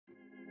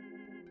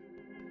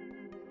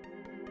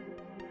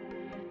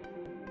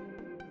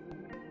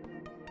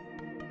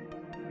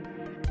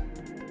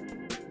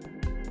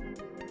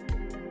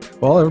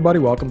Well, everybody,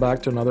 welcome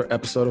back to another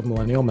episode of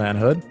Millennial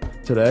Manhood.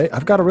 Today,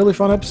 I've got a really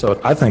fun episode.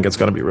 I think it's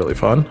going to be really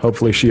fun.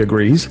 Hopefully, she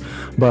agrees.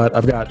 But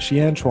I've got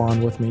Xian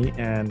Chuan with me,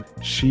 and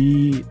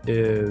she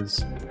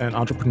is an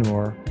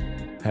entrepreneur,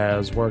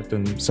 has worked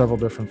in several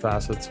different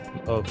facets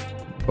of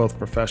both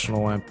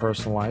professional and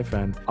personal life.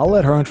 And I'll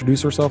let her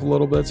introduce herself a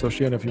little bit. So,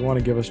 Xian, if you want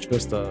to give us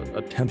just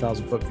a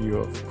 10,000 foot view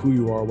of who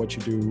you are, what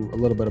you do, a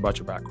little bit about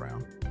your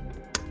background.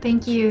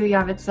 Thank you,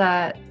 Yav. It's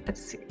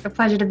a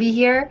pleasure to be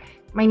here.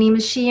 My name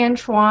is Xian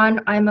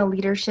Chuan. I'm a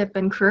leadership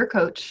and career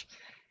coach.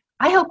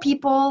 I help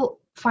people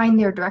find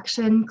their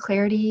direction,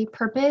 clarity,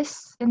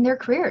 purpose in their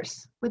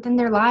careers, within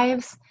their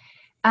lives.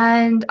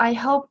 And I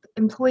help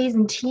employees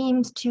and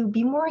teams to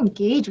be more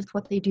engaged with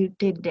what they do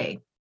day to day,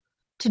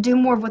 to do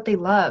more of what they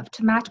love,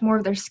 to match more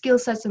of their skill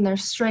sets and their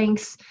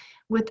strengths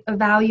with a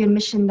value and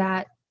mission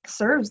that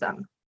serves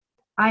them.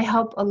 I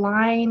help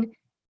align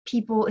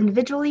people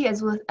individually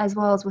as well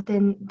as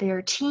within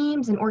their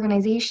teams and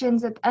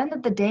organizations. At the end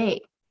of the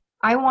day,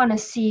 I want to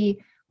see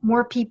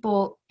more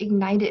people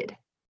ignited,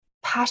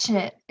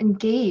 passionate,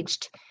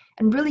 engaged,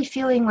 and really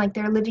feeling like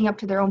they're living up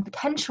to their own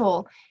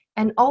potential,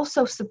 and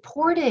also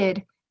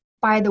supported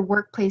by the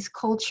workplace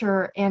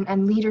culture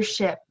and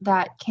leadership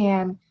that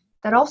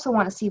also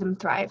want to see them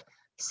thrive.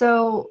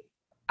 So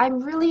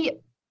I'm really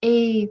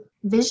a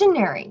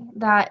visionary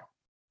that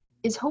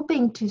is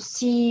hoping to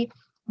see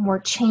more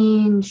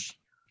change,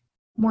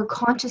 more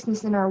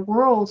consciousness in our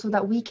world so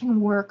that we can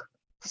work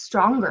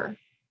stronger,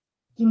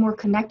 be more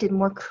connected,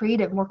 more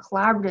creative, more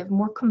collaborative,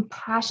 more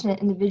compassionate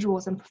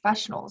individuals and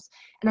professionals.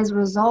 And as a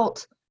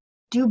result,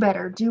 do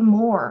better, do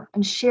more,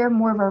 and share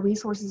more of our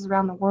resources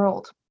around the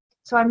world.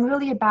 So I'm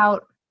really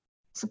about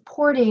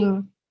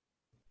supporting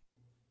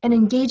and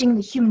engaging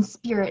the human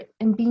spirit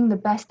and being the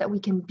best that we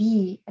can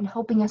be, and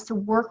helping us to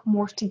work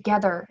more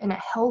together in a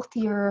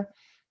healthier,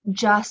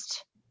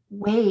 just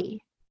way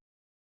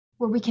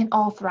where we can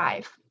all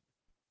thrive.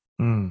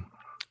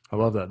 I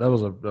love that. That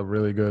was a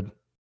really good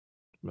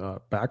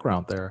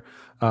background there.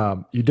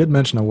 You did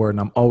mention a word, and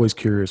I'm always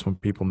curious when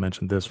people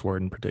mention this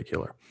word in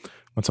particular.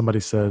 When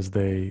somebody says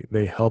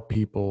they help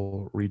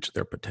people reach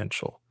their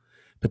potential.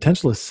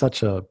 Potential is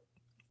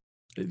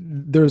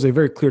there's a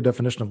very clear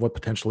definition of what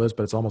potential is,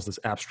 but it's almost this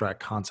abstract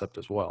concept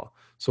as well.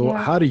 So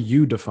How do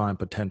you define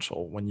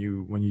potential when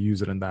you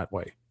use it in that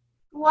way?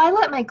 Well, I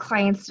let my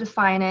clients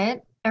define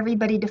it.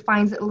 Everybody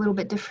defines it a little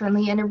bit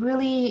differently, and it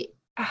really,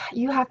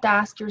 you have to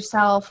ask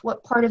yourself,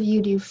 what part of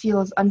you do you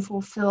feel is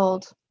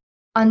unfulfilled,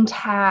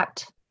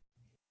 untapped,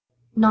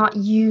 not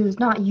used,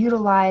 not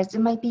utilized? It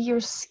might be your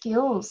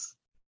skills.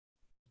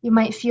 You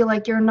might feel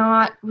like you're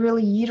not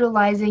really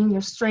utilizing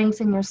your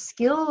strengths and your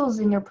skills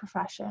in your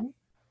profession.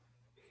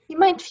 You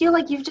might feel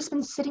like you've just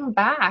been sitting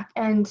back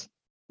and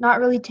not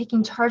really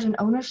taking charge and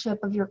ownership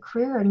of your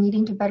career and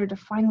needing to better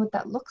define what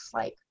that looks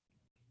like.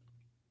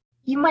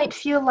 You might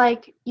feel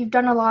like you've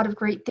done a lot of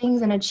great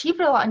things and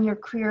achieved a lot in your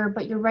career,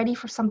 but you're ready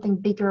for something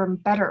bigger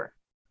and better,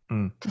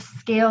 to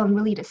scale and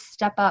really to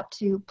step up,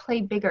 to play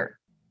bigger.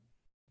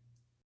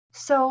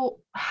 So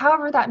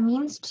however that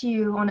means to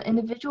you on an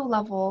individual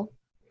level,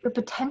 your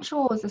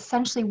potential is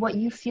essentially what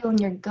you feel in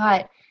your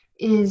gut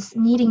is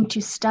needing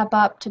to step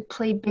up, to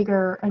play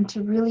bigger, and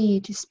to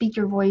really to speak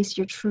your voice,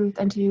 your truth,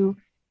 and to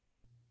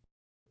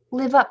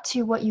live up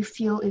to what you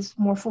feel is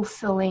more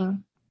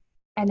fulfilling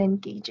and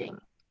engaging.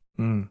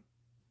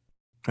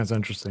 That's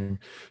interesting.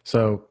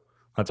 So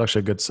that's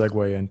actually a good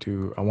segue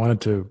into, I wanted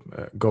to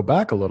go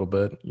back a little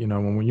bit. You know,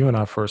 when you and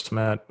I first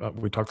met,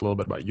 we talked a little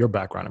bit about your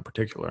background in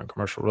particular in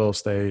commercial real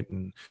estate.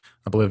 And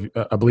I believe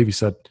you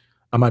said,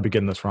 I might be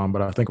getting this wrong,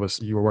 but I think it was,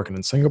 you were working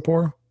in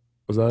Singapore.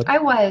 Was that? I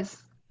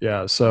was.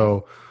 Yeah.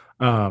 So,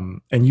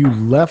 and you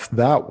left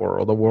that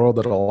world, a world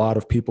that a lot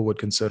of people would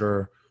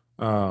consider,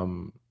 a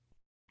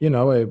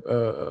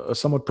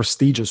somewhat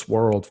prestigious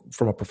world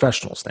from a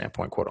professional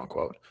standpoint, quote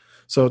unquote.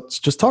 So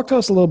just talk to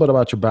us a little bit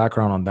about your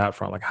background on that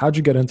front. Like, how'd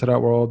you get into that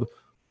world?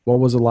 What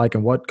was it like,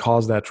 and what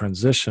caused that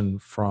transition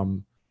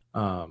from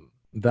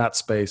that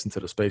space into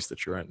the space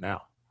that you're in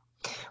now?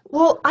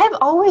 Well, I've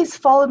always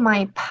followed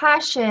my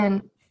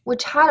passion,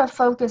 which had a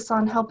focus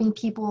on helping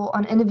people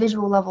on an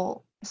individual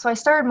level. So I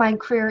started my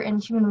career in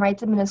human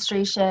rights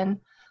administration,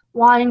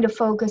 wanting to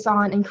focus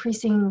on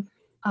increasing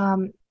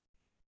the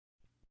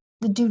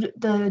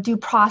due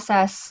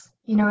process,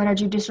 in our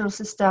judicial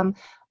system,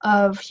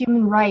 of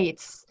human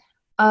rights,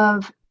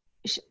 of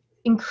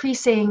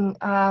increasing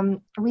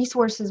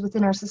resources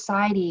within our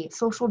society,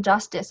 social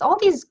justice, all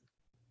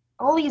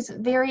these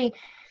very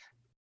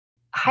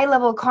high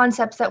level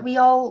concepts that we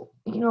all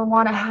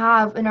want to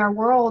have in our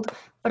world.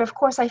 But of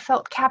course I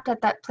felt capped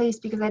at that place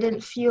because I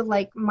didn't feel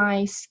like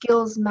my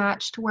skills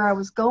matched where I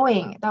was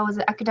going. That was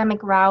an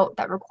academic route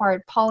that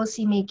required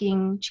policy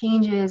making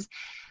changes,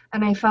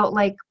 and I felt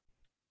like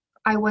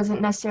I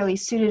wasn't necessarily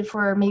suited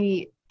for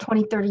maybe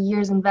 20, 30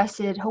 years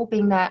invested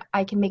hoping that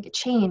I can make a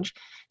change.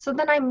 So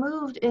then I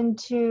moved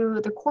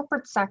into the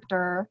corporate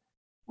sector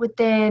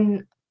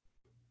within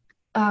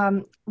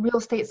real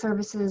estate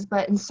services,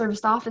 but in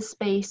service office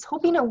space,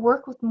 hoping to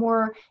work with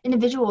more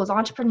individuals,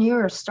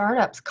 entrepreneurs,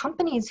 startups,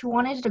 companies who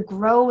wanted to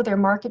grow their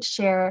market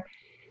share,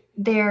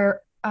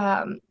 their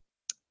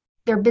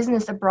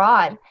business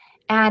abroad.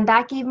 And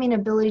that gave me an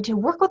ability to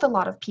work with a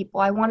lot of people.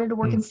 I wanted to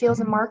work in sales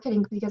and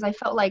marketing because I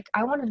felt like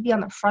I wanted to be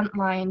on the front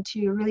line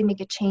to really make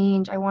a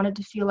change. I wanted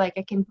to feel like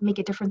I can make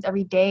a difference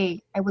every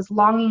day. I was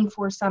longing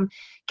for some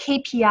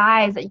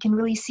KPIs that you can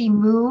really see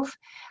move,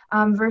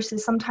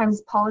 versus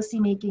sometimes policy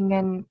making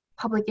and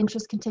public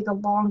interest can take a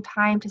long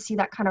time to see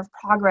that kind of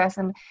progress.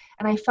 And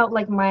I felt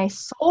like my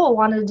soul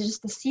wanted to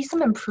just to see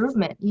some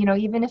improvement,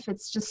 even if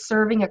it's just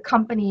serving a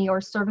company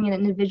or serving an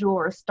individual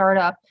or a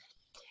startup.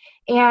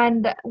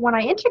 And when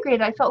I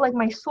integrated, I felt like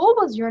my soul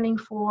was yearning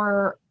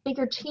for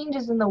bigger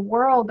changes in the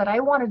world that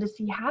I wanted to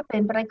see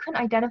happen, but I couldn't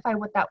identify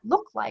what that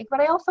looked like. But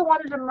I also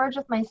wanted to merge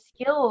with my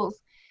skills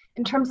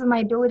in terms of my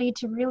ability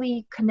to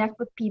really connect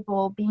with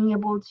people, being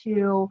able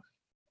to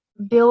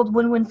build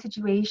win-win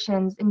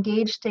situations,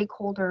 engage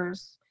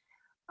stakeholders,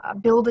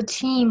 build a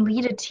team,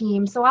 lead a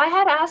team. So I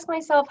had to ask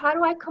myself, how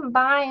do I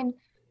combine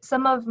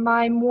some of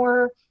my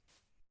more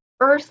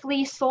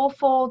earthly,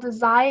 soulful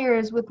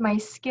desires with my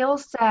skill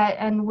set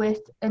and with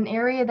an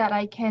area that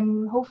I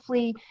can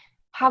hopefully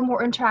have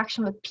more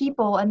interaction with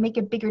people and make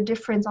a bigger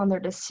difference on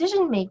their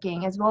decision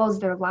making as well as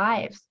their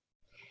lives.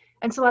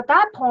 And so at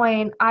that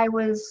point, I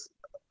was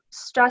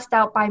stressed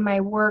out by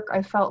my work.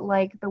 I felt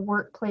like the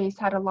workplace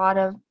had a lot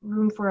of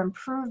room for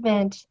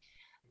improvement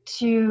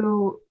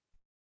to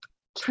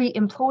treat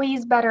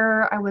employees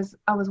better. I was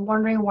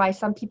wondering why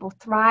some people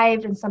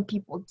thrived and some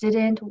people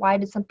didn't. Why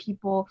did some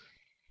people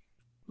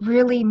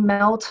really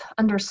melt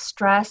under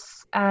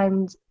stress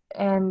and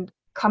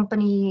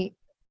company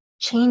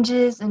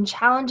changes and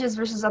challenges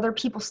versus other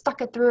people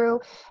stuck it through?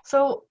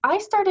 So I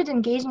started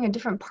engaging a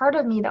different part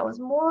of me that was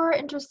more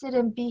interested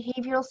in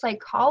behavioral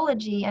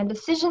psychology and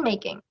decision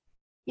making.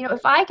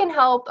 If I can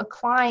help a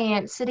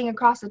client sitting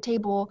across the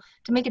table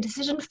to make a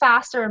decision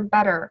faster and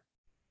better,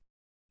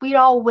 we'd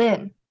all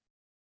win.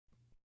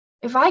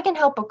 If I can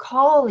help a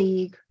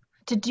colleague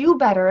to do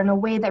better in a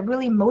way that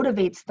really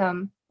motivates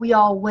them, we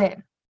all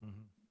win.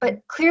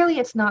 But clearly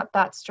it's not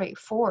that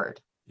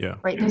straightforward. Yeah.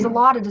 Right? There's a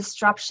lot of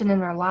disruption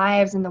in our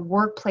lives, in the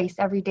workplace,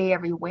 every day,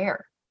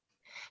 everywhere.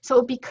 So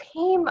it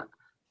became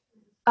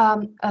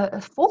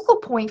a focal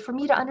point for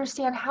me to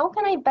understand, how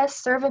can I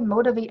best serve and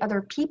motivate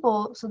other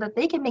people so that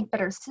they can make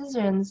better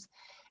decisions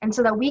and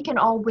so that we can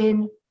all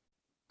win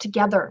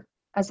together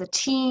as a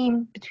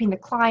team, between the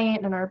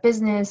client and our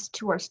business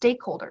to our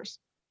stakeholders.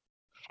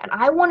 And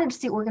I wanted to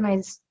see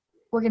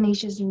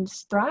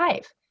organizations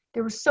thrive.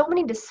 There were so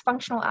many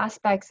dysfunctional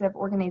aspects of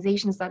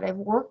organizations that I've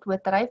worked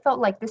with that I felt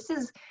like this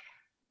is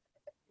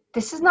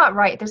not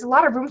right. There's a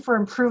lot of room for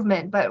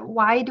improvement, but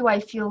why do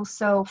I feel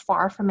so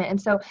far from it? And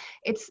so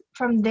it's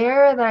from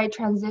there that I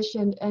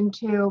transitioned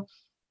into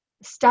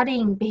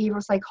studying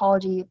behavioral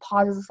psychology,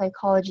 positive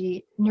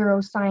psychology,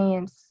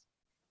 neuroscience.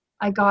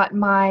 I got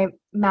my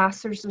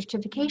master's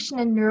certification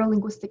in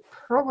neurolinguistic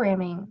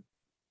programming,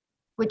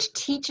 which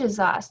teaches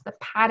us the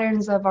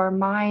patterns of our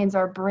minds,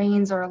 our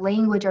brains, our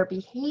language, our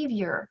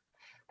behavior,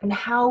 and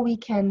how we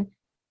can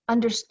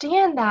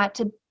understand that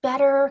to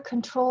better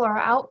control our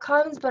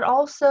outcomes, but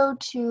also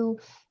to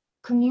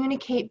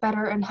communicate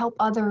better and help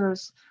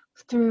others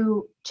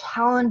through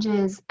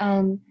challenges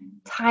and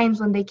times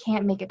when they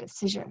can't make a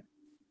decision.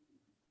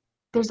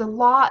 There's a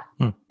lot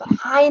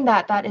behind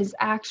that is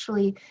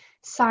actually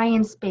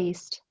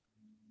science-based,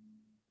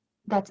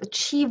 that's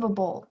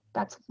achievable,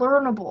 that's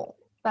learnable,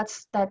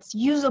 that's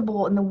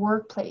usable in the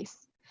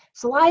workplace.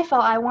 So I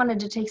felt I wanted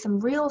to take some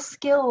real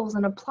skills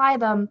and apply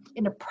them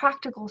in a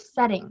practical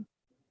setting,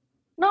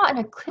 not in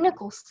a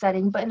clinical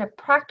setting, but in a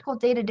practical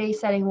day-to-day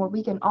setting where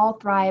we can all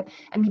thrive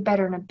and be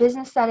better in a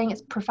business setting,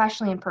 it's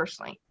professionally and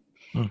personally.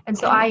 And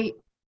so I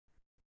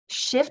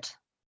shifted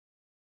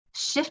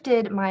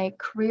my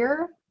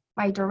career,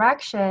 my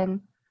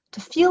direction, to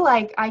feel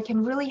like I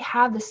can really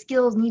have the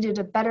skills needed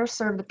to better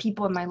serve the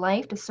people in my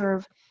life, to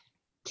serve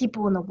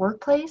people in the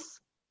workplace,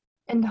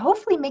 and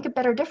hopefully make a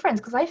better difference.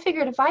 Because I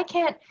figured if I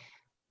can't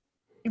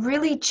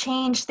really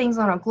change things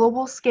on a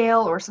global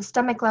scale or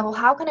systemic level,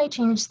 how can I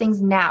change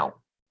things now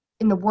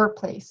in the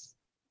workplace,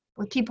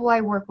 with people I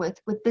work with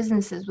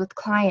businesses, with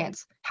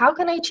clients? How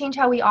can I change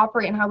how we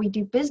operate and how we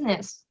do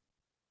business?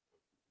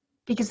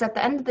 Because at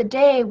the end of the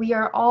day, we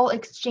are all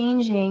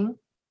exchanging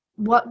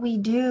what we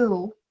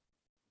do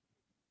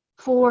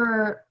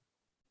for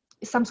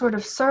some sort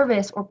of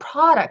service or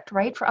product,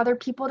 right, for other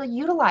people to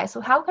utilize.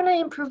 So how can I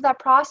improve that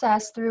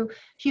process through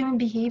human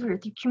behavior,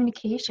 through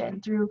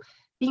communication, through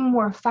being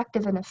more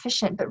effective and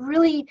efficient, but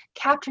really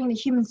capturing the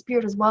human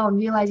spirit as well and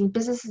realizing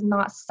business is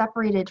not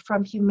separated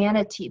from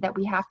humanity, that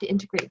we have to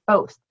integrate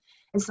both.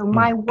 And so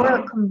my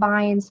work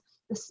combines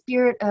the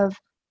spirit of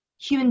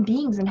human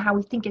beings and how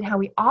we think and how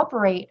we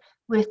operate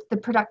with the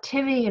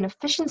productivity and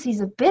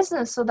efficiencies of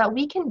business so that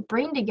we can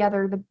bring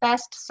together the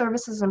best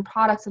services and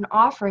products and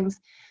offerings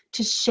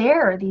to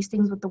share these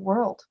things with the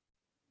world,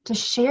 to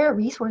share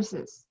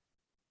resources.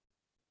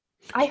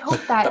 I hope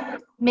that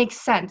makes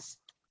sense.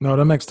 No,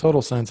 that makes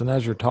total sense. And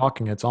as you're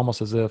talking, it's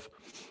almost as if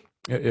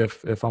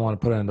I want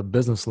to put it into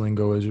business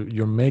lingo, is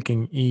you're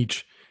making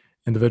each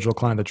individual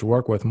client that you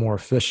work with more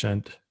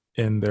efficient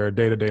in their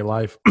day-to-day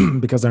life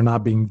because they're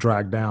not being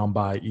dragged down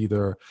by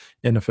either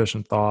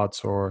inefficient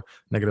thoughts or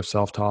negative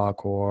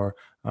self-talk, or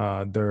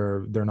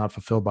they're not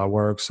fulfilled by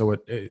work. So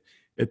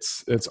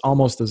it's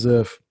almost as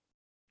if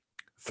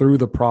through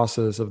the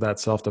process of that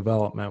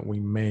self-development,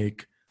 we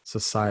make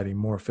society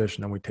more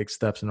efficient and we take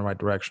steps in the right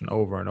direction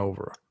over and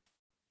over.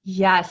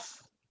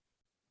 Yes.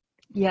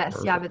 Yes,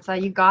 Perfect.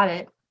 Yavitsa, you got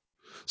it.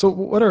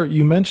 So,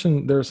 you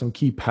mentioned there are some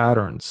key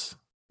patterns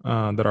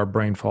that our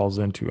brain falls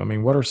into. I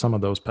mean, what are some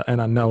of those?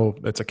 And I know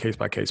it's a case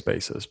by case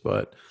basis,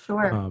 but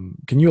Sure.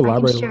 can you I can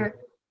elaborate a little? share.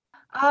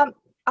 Um,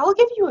 I'll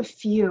give you a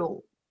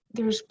few.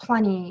 There's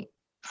plenty.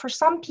 For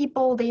some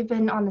people, they've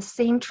been on the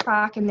same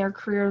track in their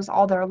careers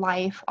all their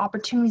life.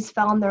 Opportunities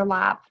fell in their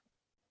lap.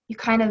 You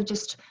kind of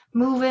just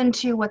move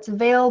into what's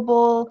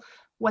available,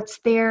 what's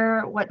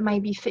there, what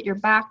might be fit your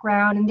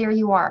background, and there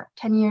you are,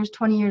 10 years,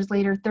 20 years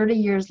later, 30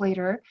 years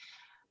later.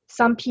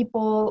 Some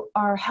people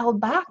are held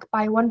back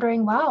by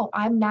wondering, wow,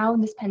 I'm now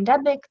in this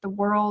pandemic, the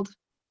world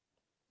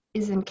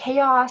is in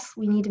chaos,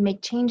 we need to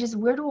make changes.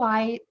 Where do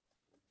I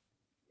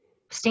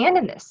stand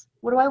in this?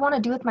 What do I want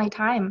to do with my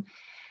time?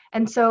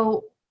 And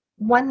so,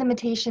 one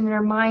limitation in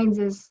our minds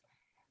is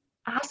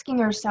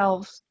asking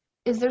ourselves,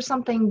 is there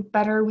something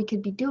better we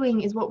could be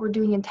doing? Is what we're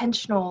doing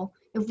intentional?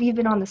 If we've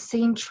been on the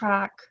same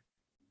track,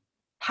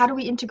 how do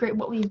we integrate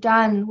what we've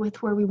done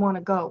with where we want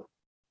to go?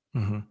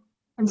 Mm-hmm.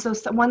 And so,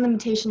 one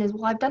limitation is,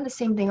 well, I've done the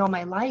same thing all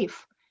my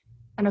life.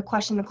 And a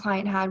question the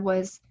client had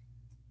was,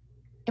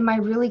 am I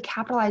really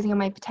capitalizing on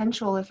my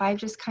potential if I've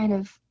just kind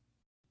of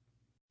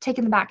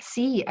taken the back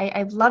seat?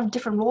 I've loved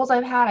different roles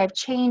I've had, I've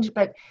changed,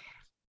 but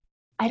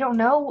I don't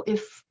know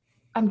if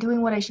I'm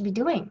doing what I should be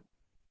doing,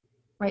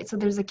 right? So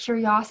there's a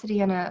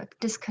curiosity and a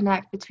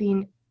disconnect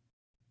between,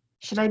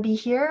 should I be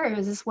here? Or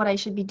is this what I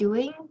should be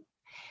doing?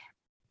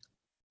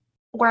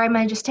 Or am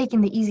I just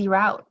taking the easy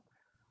route?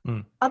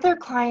 Mm. Other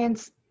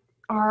clients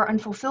are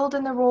unfulfilled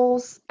in their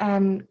roles,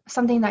 and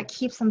something that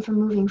keeps them from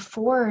moving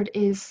forward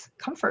is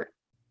comfort.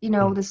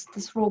 Mm.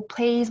 This role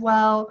pays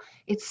well,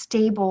 it's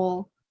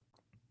stable.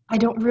 I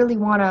don't really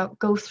want to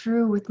go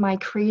through with my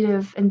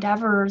creative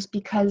endeavors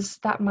because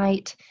that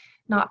might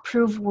not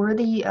prove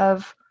worthy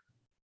of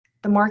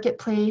the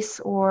marketplace,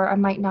 or I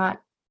might not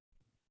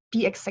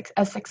be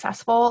as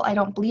successful. I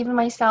don't believe in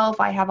myself.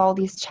 I have all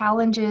these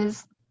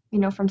challenges,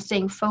 from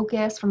staying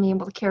focused, from being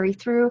able to carry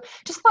through.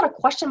 Just a lot of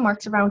question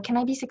marks around, can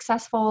I be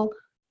successful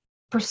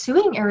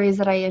pursuing areas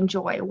that I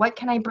enjoy? What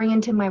can I bring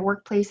into my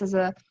workplace as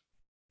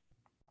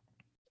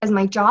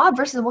my job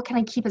versus what can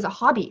I keep as a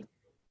hobby?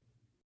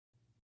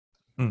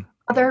 Mm.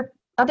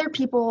 Other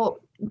people,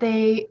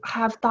 they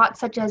have thoughts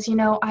such as,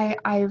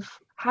 I've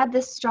had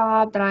this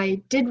job that I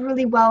did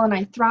really well and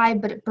I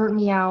thrived, but it burnt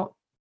me out.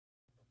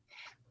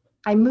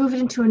 I moved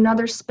into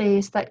another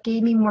space that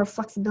gave me more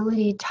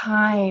flexibility,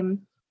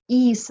 time,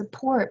 ease,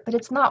 support, but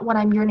it's not what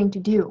I'm yearning to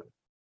do.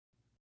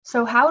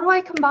 So how do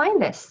I combine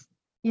this?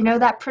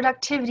 That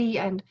productivity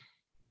and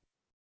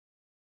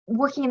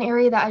working in an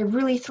area that I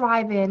really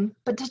thrive in,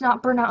 but does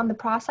not burn out in the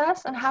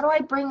process? And how do I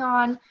bring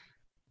on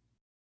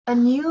a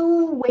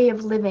new way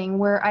of living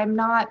where I'm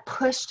not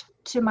pushed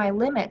to my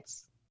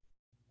limits?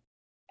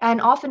 And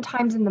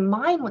oftentimes in the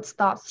mind, what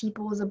stops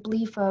people is a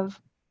belief of,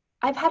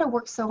 I've had to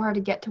work so hard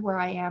to get to where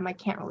I am, I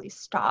can't really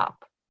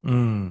stop.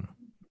 Mm.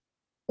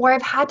 Or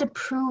I've had to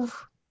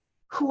prove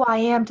who I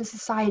am to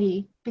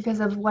society because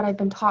of what I've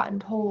been taught and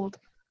told.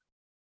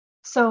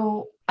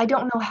 So I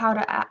don't know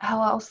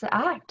how else to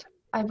act.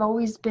 I've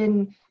always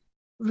been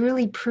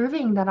really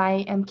proving that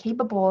I am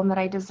capable and that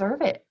I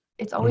deserve it.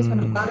 It's always been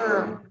Mm.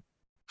 harder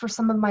for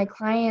some of my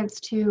clients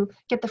to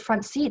get the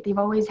front seat. They've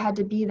always had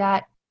to be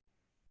that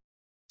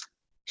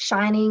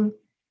shining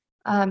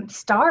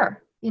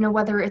star,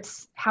 whether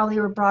it's how they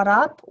were brought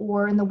up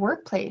or in the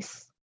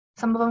workplace.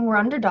 Some of them were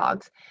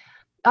underdogs.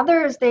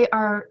 Others, they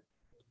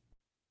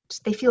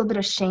feel a bit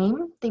of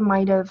shame. They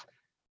might have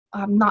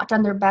not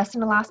done their best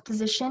in the last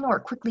position, or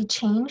quickly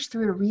changed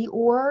through a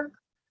reorg,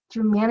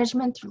 through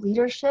management, through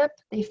leadership.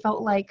 They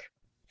felt like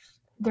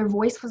their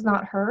voice was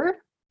not heard.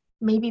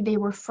 Maybe they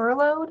were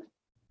furloughed.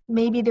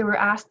 Maybe they were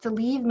asked to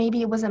leave.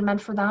 Maybe it wasn't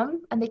meant for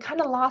them. And they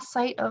kind of lost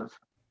sight of,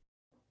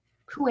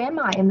 who am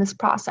I in this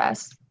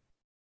process?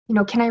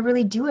 Can I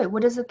really do it?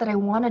 What is it that I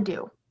want to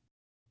do?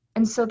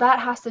 And so that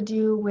has to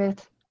do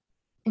with,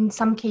 in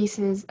some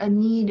cases, a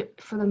need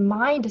for the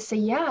mind to say,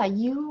 yeah,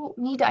 you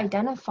need to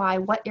identify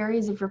what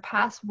areas of your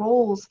past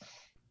roles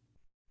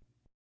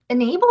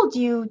enabled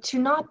you to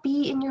not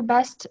be in your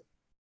best,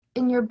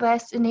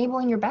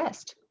 enabling your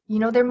best.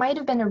 There might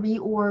have been a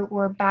reorg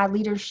or bad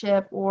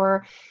leadership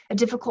or a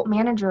difficult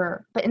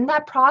manager, but in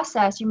that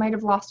process, you might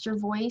have lost your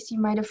voice. You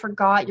might have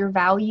forgot your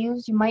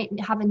values. You might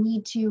have a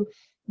need to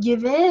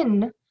give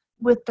in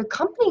with the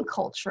company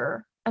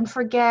culture and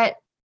forget,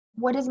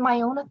 what is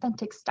my own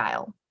authentic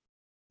style?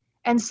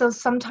 And so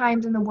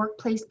sometimes in the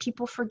workplace,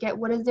 people forget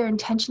what is their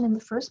intention in the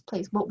first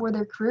place. What were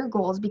their career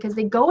goals? Because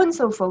they go in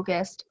so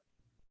focused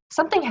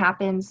something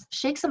happens,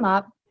 shakes them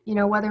up,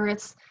 whether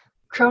it's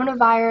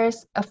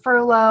coronavirus, a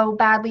furlough,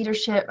 bad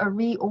leadership, a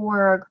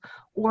reorg,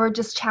 or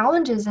just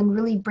challenges and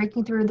really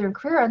breaking through their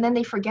career. And then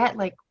they forget,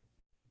 like,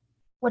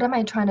 what am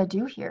I trying to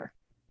do here?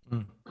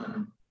 Mm.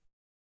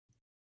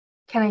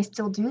 Can I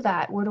still do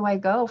that? Where do I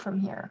go from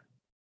here?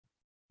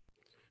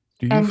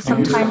 Do you And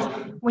find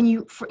sometimes when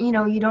you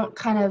don't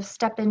kind of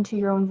step into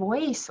your own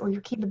voice or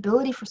your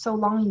capability for so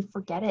long, you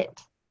forget it.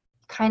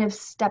 You kind of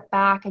step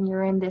back and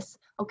you're in this,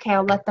 okay,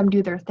 I'll let them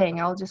do their thing.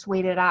 I'll just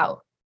wait it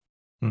out.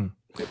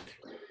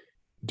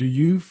 do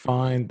you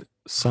find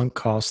sunk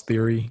cost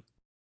theory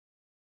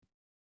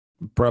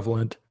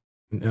prevalent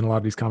in a lot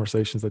of these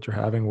conversations that you're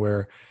having,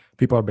 where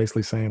people are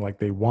basically saying like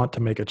they want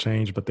to make a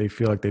change, but they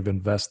feel like they've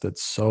invested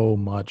so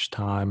much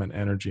time and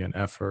energy and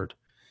effort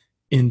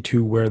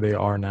into where they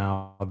are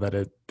now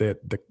that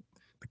the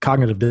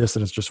cognitive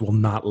dissonance just will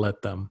not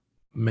let them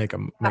make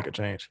a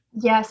change?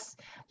 Yes,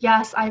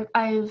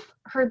 I've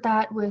heard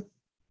that with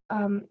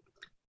um,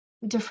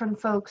 different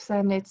folks,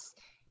 and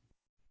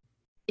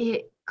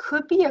it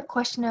could be a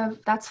question of,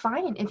 that's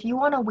fine if you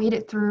want to wait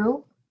it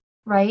through,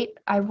 right?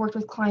 I've worked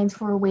with clients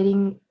who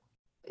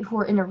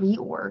are in a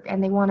reorg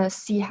and they want to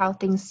see how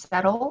things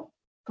settle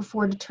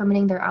before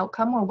determining their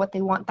outcome or what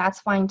they want. That's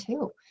fine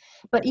too.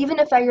 But even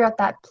if you're at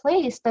that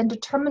place, then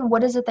determine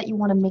what is it that you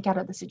want to make out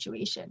of the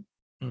situation.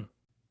 Mm.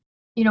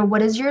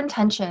 What is your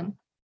intention?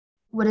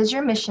 What is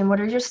your mission? What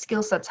are your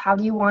skill sets? How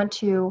do you want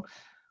to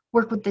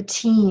work with the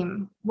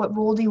team? What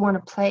role do you want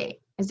to play?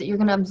 Is it you're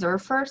going to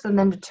observe first and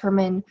then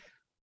determine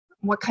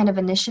what kind of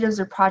initiatives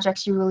or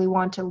projects you really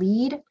want to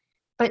lead?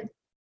 But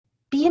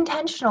be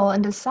intentional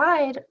and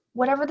decide,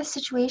 whatever the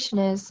situation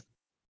is,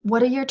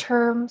 what are your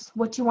terms?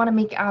 What do you want to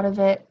make out of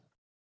it?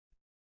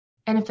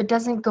 And if it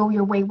doesn't go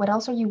your way, what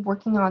else are you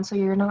working on, so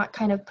you're not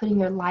kind of putting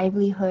your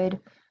livelihood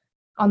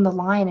on the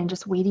line and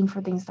just waiting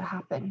for things to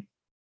happen?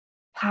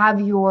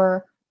 Have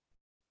your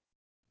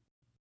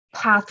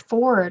path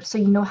forward so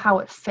you know how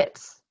it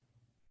fits.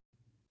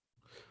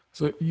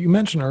 So you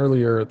mentioned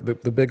earlier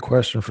the big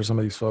question for some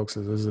of these folks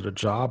is it a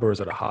job or is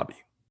it a hobby?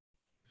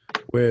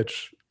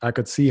 Which I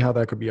could see how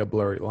that could be a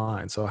blurry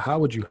line. So how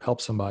would you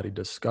help somebody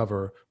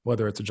discover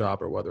whether it's a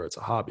job or whether it's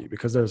a hobby?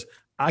 Because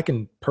I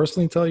can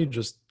personally tell you,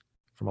 just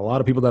from a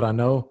lot of people that I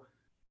know,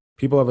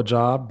 people have a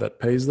job that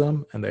pays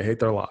them and they hate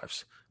their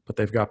lives, but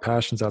they've got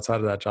passions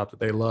outside of that job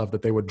that they love,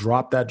 that they would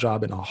drop that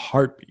job in a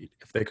heartbeat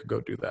if they could go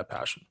do that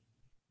passion.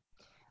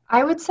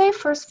 I would say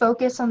first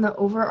focus on the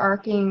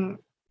overarching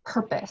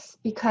purpose,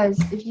 because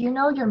if you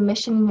know your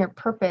mission and your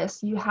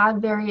purpose, you have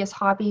various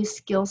hobbies,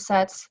 skill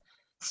sets,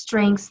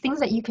 strengths, things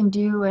that you can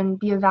do and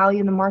be of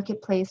value in the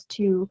marketplace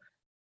to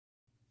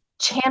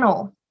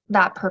channel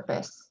that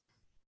purpose,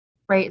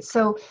 right?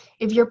 So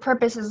if your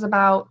purpose is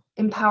about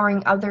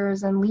empowering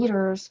others and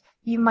leaders,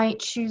 you might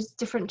choose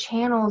different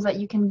channels that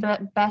you can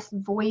best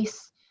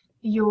voice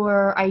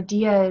your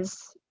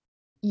ideas.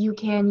 You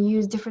can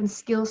use different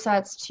skill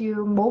sets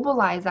to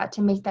mobilize that,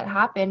 to make that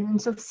happen.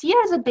 And so see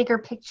it as a bigger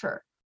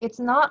picture. It's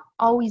not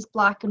always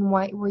black and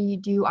white where you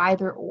do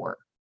either or.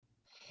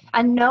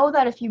 And know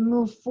that if you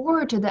move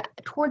forward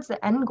towards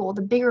the end goal,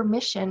 the bigger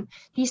mission,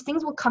 these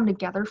things will come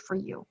together for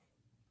you.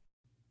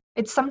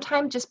 It's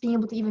sometimes just being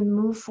able to even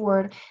move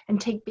forward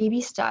and take baby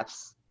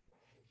steps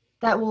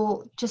that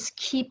will just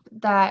keep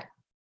that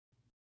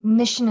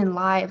mission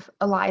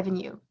alive in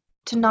you,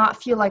 to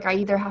not feel like I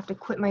either have to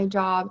quit my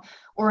job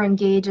or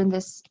engage in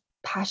this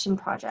passion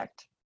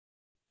project.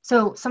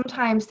 So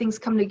sometimes things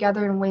come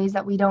together in ways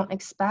that we don't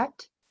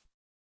expect.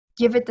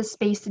 Give it the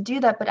space to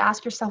do that, but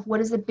ask yourself, what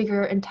is the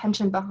bigger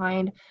intention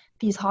behind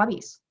these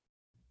hobbies?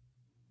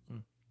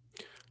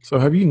 So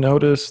have you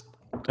noticed,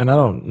 and I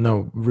don't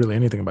know really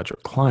anything about your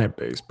client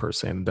base per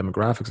se and the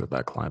demographics of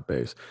that client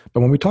base,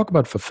 but when we talk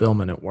about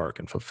fulfillment at work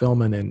and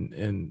fulfillment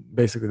in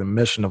basically the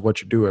mission of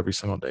what you do every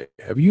single day,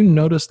 have you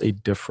noticed a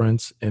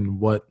difference in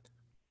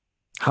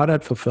how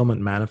that fulfillment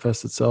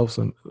manifests itself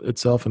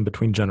in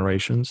between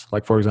generations?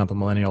 Like, for example,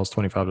 millennials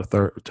 25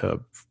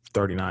 to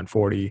 39,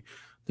 40,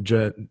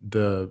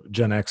 the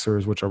Gen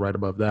Xers, which are right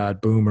above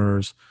that,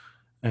 boomers,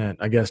 and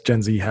I guess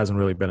Gen Z hasn't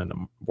really been in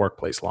the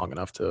workplace long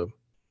enough to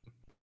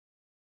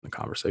the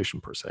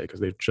conversation per se, because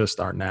they just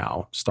are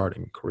now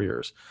starting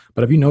careers.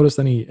 But have you noticed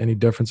any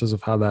differences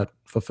of how that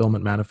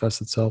fulfillment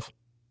manifests itself?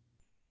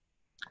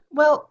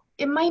 Well,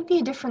 it might be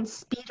a different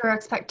speed or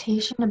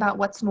expectation about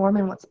what's norm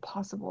and what's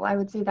possible. I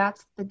would say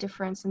that's the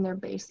difference in their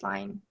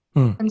baseline.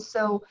 Hmm. And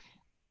so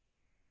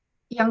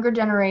younger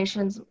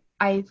generations,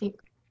 I think,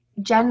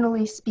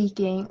 generally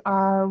speaking,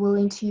 are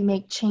willing to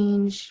make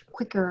change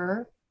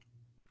quicker,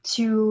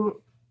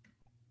 to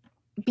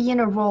be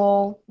in a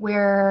role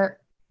where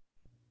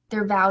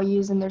their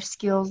values and their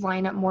skills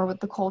line up more with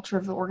the culture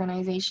of the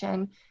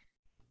organization.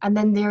 And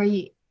then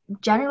very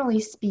generally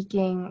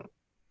speaking,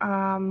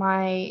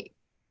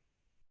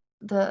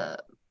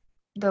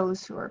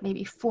 those who are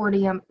maybe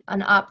 40 and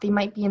up, they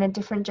might be in a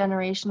different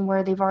generation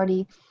where they've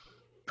already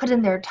put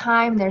in their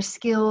time, their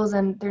skills,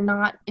 and they're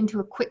not into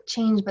a quick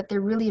change, but they're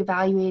really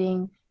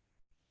evaluating,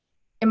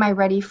 am I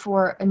ready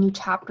for a new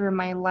chapter in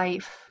my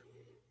life?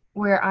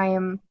 where I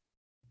am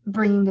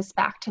bringing this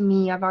back to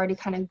me. I've already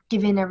kind of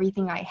given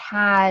everything I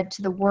had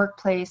to the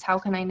workplace. How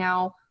can I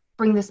now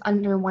bring this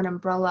under one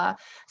umbrella?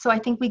 So I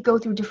think we go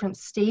through different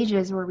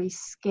stages where we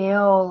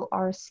scale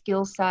our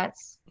skill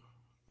sets,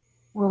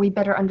 where we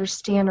better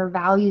understand our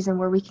values and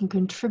where we can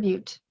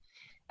contribute.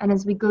 And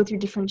as we go through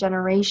different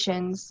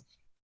generations,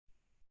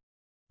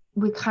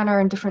 we kind of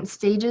are in different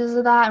stages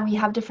of that, and we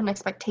have different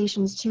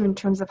expectations too in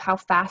terms of how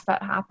fast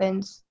that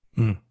happens.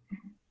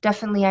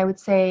 Definitely, I would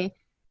say,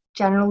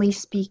 generally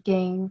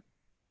speaking,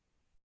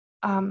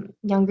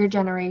 younger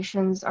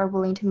generations are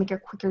willing to make a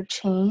quicker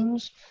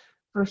change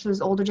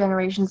versus older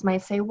generations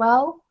might say,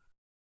 well,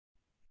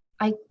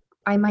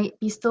 I might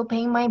be still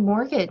paying my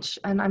mortgage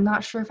and I'm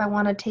not sure if I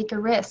want to take a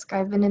risk.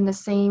 I've been in the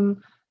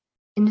same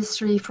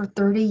industry for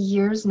 30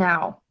 years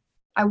now.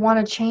 I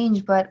want to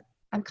change, but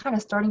I'm kind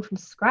of starting from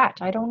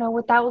scratch. I don't know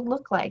what that would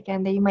look like.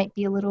 And they might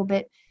be a little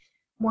bit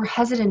more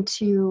hesitant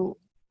to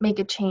make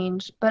a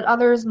change, but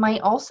others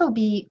might also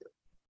be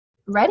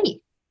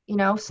ready,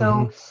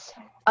 so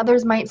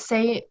others might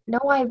say, no,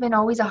 I've been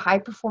always a high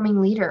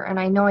performing leader and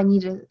I know I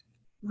need to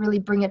really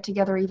bring it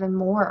together even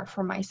more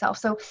for myself.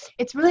 So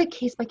it's really a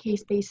case by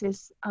case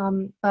basis.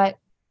 But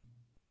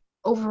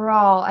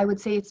overall, I would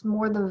say it's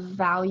more the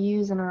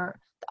values and the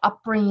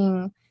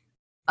upbringing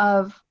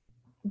of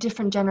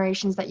different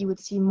generations that you would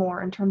see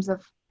more in terms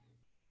of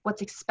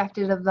what's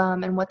expected of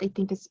them and what they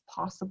think is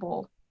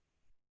possible.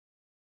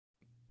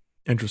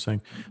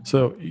 Interesting.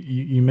 So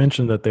you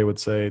mentioned that they would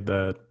say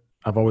that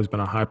I've always been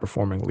a high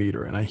performing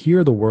leader. And I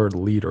hear the word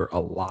leader a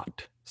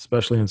lot,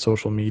 especially in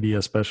social media,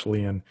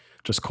 especially in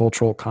just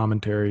cultural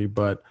commentary.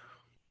 But,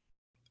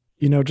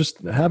 just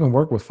having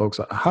worked with folks,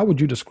 how would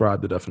you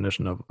describe the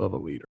definition of a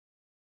leader?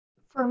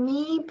 For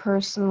me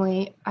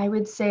personally, I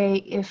would say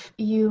if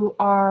you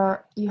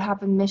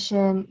have a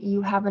mission,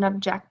 you have an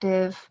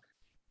objective,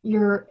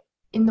 you're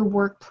in the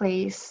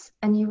workplace,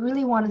 and you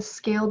really want to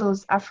scale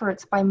those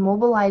efforts by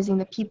mobilizing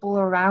the people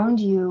around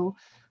you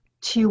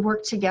to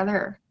work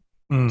together,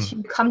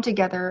 to come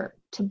together,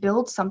 to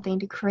build something,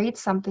 to create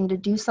something, to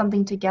do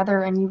something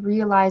together, and you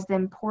realize the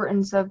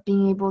importance of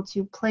being able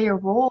to play a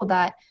role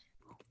that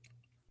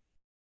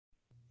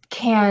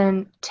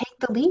can take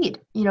the lead.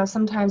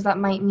 Sometimes that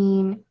might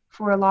mean,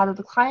 for a lot of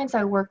the clients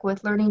I work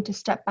with, learning to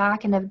step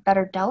back and to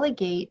better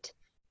delegate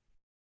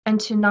and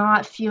to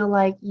not feel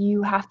like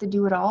you have to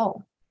do it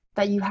all,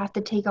 that you have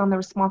to take on the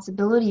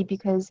responsibility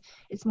because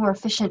it's more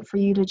efficient for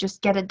you to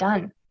just get it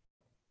done.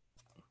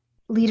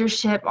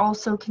 Leadership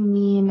also can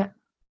mean,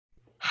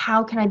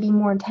 how can I be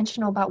more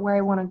intentional about where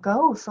I want to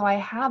go? So I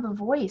have a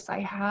voice,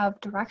 I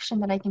have direction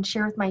that I can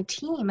share with my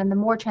team. And the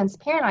more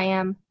transparent I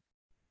am,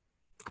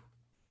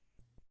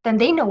 then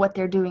they know what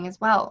they're doing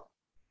as well.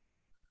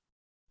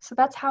 So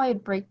that's how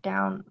I'd break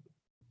down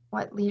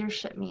what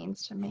leadership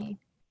means to me.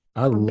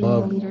 I Being a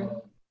leader.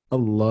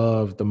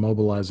 love the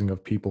mobilizing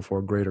of people for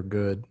a greater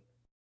good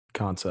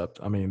concept.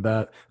 I mean,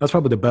 that's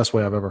probably the best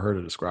way I've ever heard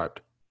it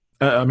described.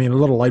 I mean, a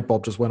little light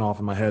bulb just went off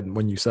in my head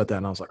when you said that,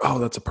 and I was like, oh,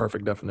 that's a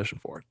perfect definition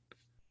for it.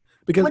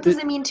 Because what does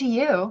it mean to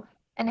you,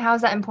 and how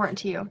is that important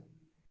to you?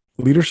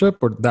 Leadership,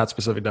 or that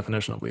specific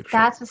definition of leadership?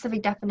 That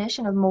specific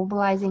definition of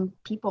mobilizing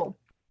people.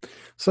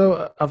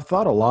 So I've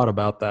thought a lot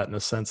about that in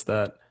the sense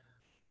that,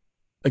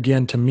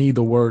 again, to me,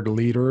 the word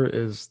leader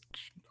is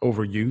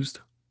overused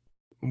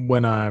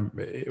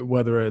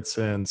whether it's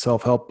in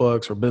self-help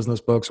books or business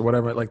books or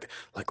whatever, like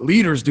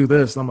leaders do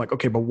this. And I'm like,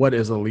 okay, but what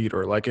is a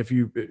leader? Like, if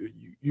you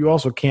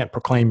also can't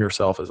proclaim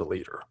yourself as a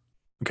leader.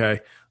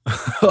 Okay.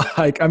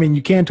 Like, I mean,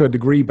 you can to a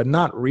degree, but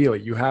not really.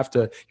 You have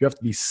to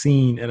be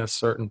seen in a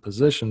certain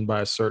position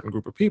by a certain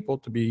group of people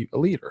to be a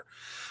leader.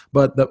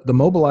 But the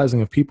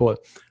mobilizing of people,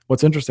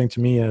 what's interesting to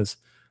me is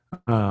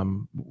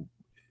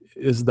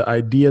the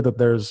idea that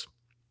there's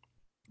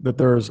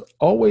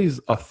always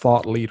a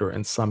thought leader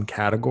in some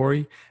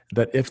category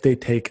that, if they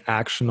take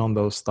action on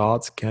those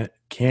thoughts,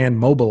 can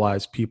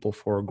mobilize people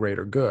for a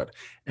greater good.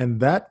 And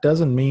that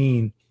doesn't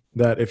mean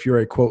that if you're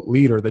a quote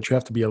leader, that you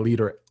have to be a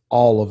leader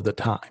all of the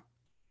time.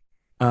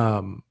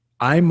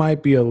 I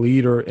might be a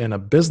leader in a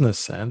business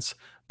sense,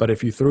 but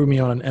if you threw me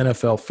on an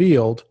NFL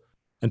field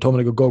and told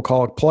me to go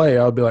call a play,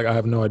 I would be like, I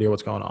have no idea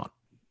what's going on.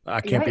 I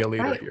can't be a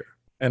leader here.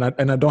 And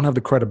I don't have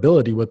the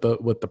credibility with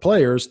the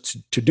players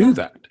to do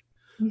that.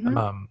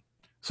 Mm-hmm.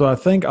 So I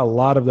think a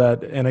lot of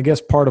that, and I guess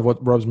part of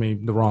what rubs me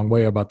the wrong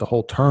way about the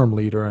whole term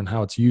leader and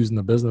how it's used in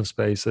the business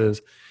space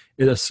is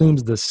it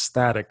assumes this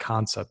static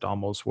concept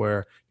almost,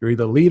 where you're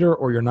either leader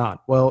or you're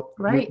not. Well,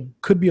 you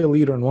could be a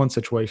leader in one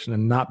situation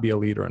and not be a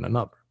leader in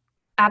another.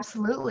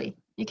 Absolutely.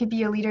 You could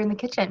be a leader in the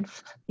kitchen.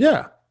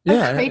 Yeah.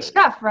 That's great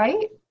stuff,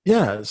 right?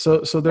 Yeah.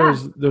 So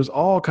there's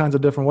all kinds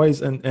of different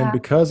ways. And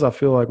because I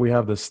feel like we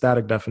have this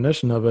static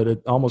definition of it,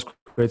 it almost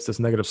creates this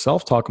negative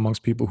self-talk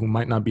amongst people who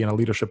might not be in a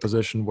leadership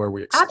position where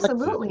we expect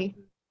Absolutely.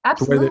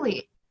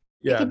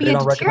 it could be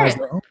don't recognize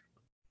their own.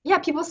 Yeah,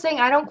 people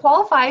saying, I don't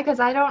qualify because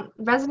I don't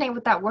resonate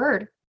with that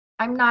word.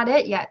 I'm not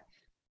it yet.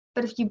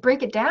 But if you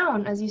break it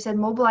down, as you said,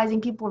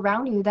 mobilizing people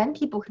around you, then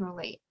people can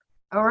relate.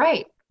 All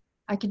right,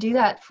 I could do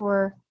that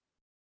for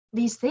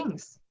these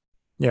things.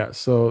 Yeah,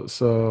 so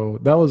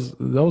that was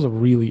a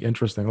really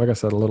interesting. Like I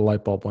said, a little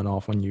light bulb went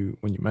off when you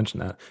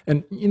mentioned that.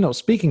 And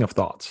speaking of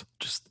thoughts,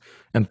 just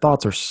and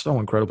thoughts are so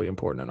incredibly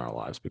important in our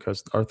lives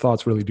because our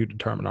thoughts really do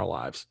determine our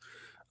lives,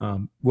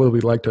 whether we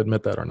like to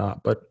admit that or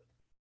not. But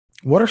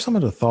what are some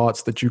of the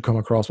thoughts that you come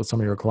across with some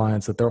of your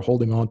clients that they're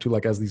holding on to,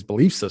 like as these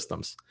belief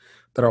systems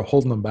that are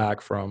holding them back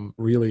from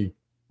really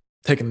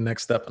taking the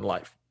next step in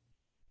life?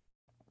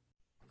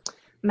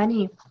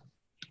 Many.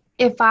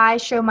 If I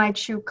show my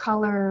true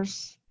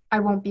colors, I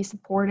won't be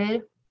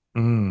supported.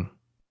 Mm,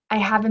 I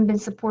haven't been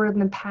supported in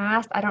the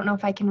past. I don't know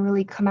if I can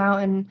really come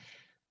out and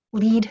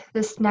lead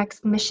this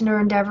next mission or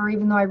endeavor,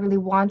 even though I really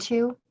want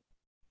to.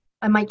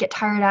 I might get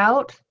tired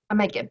out. I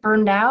might get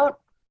burned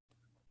out.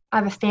 I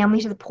have a family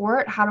to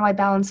support. How do I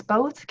balance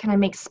both? Can I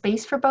make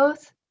space for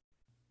both?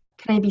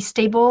 Can I be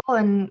stable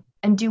and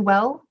do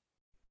well?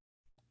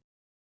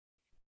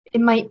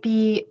 It might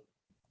be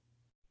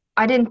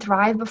I didn't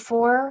thrive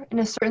before in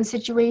a certain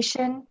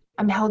situation.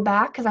 I'm held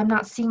back because I'm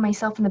not seeing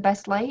myself in the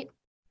best light.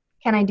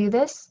 Can I do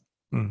this?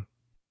 mm,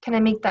 Can I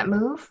make that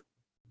move?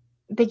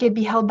 They could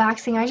be held back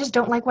saying, I just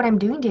don't like what I'm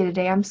doing day to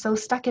day. I'm so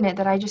stuck in it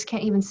that I just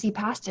can't even see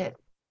past it.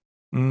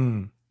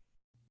 mm,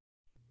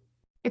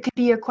 It could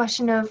be a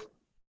question of,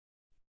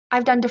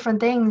 I've done different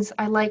things.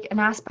 I like an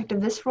aspect of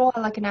this role. I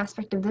like an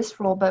aspect of this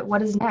role, but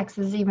what is next?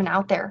 Is it even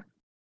out there?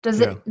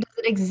 yeah. Does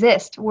it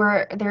exist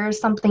where there is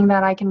something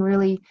that I can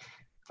really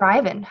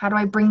thrive in? How do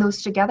I bring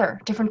those together?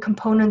 Different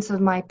components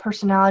of my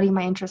personality,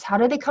 my interests. How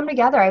do they come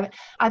together? I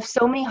have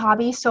so many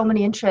hobbies, so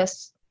many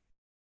interests.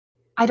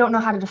 I don't know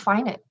how to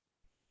define it.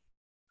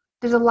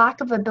 There's a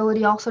lack of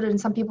ability also in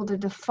some people to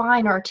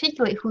define or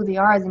articulate who they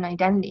are as an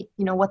identity,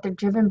 what they're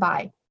driven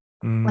by,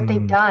 what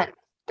they've Mm, done,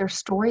 their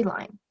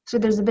storyline. So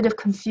there's a bit of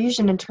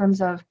confusion in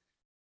terms of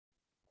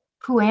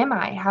who am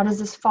I? How does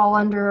this fall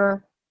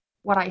under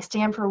what I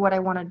stand for, what I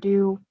want to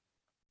do?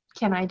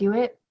 Can I do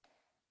it?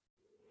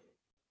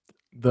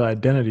 the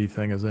identity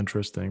thing is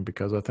interesting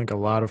because I think a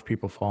lot of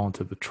people fall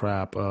into the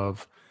trap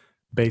of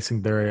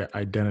basing their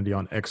identity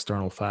on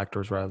external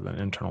factors rather than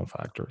internal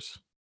factors.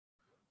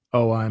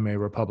 Oh, I'm a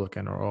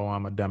Republican, or oh,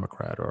 I'm a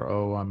Democrat, or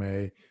oh, I'm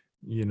a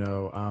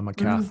Mm,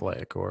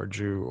 Catholic or a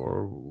Jew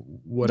or yeah,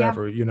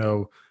 whatever.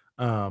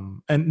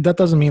 And that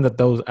doesn't mean that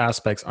those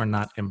aspects are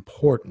not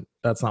important.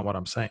 That's not what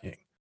I'm saying.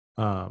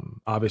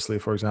 Obviously,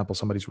 for example,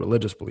 somebody's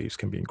religious beliefs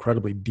can be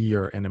incredibly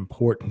dear and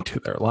important to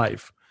their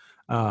life.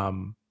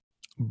 Um,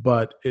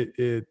 but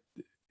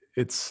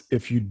it's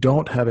if you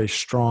don't have a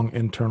strong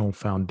internal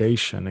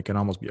foundation, it can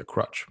almost be a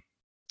crutch.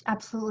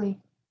 absolutely.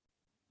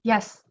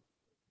 Yes,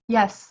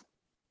 yes,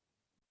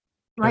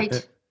 and, and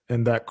right.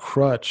 and that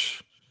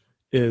crutch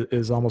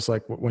is almost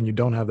like when you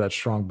don't have that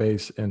strong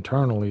base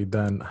internally,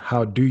 then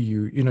how do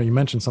you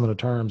mentioned some of the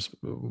terms.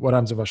 What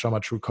happens if I show my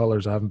true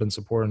colors? I haven't been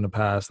supported in the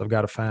past. I've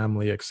got a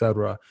family,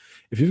 etc.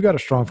 If you've got a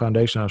strong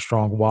foundation and a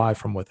strong why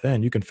from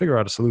within, you can figure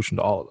out a solution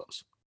to all of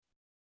those.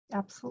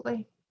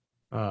 Absolutely.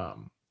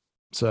 um,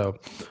 so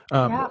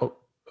um, Yeah.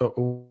 I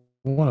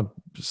want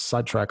to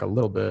sidetrack a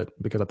little bit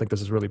because I think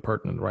this is really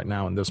pertinent right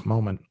now in this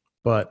moment.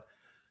 But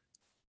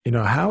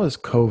how has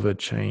COVID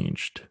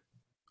changed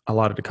a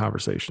lot of the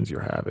conversations you're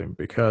having?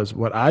 Because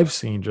what I've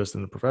seen just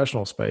in the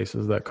professional space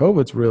is that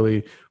COVID's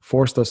really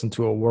forced us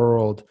into a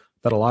world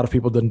that a lot of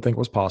people didn't think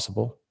was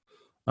possible.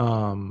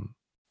 Um,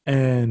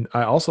 and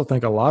I also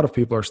think a lot of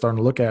people are starting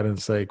to look at it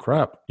and say,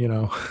 crap,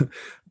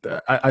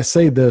 I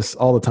say this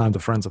all the time to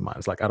friends of mine.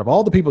 It's like, out of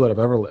all the people that have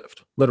ever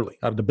lived, literally,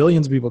 out of the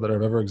billions of people that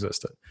have ever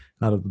existed,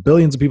 out of the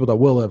billions of people that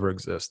will ever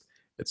exist,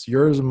 it's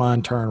yours and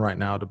mine turn right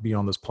now to be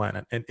on this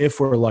planet. And if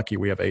we're lucky,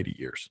 we have 80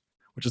 years,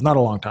 which is not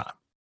a long time.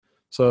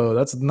 So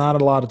that's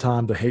not a lot of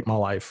time to hate my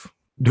life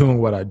doing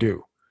what I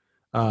do.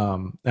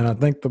 And I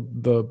think the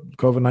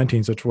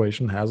COVID-19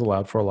 situation has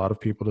allowed for a lot of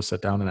people to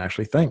sit down and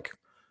actually think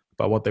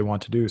about what they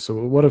want to do. So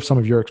what have some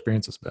of your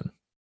experiences been?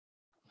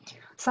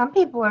 Some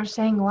people are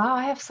saying, wow,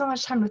 I have so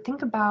much time to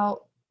think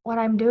about what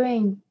I'm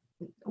doing.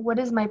 What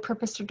is my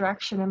purpose or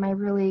direction? Am I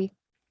really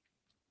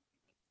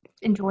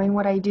enjoying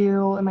what I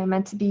do? Am I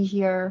meant to be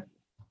here?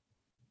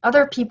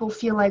 Other people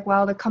feel like,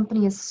 wow, the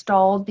company is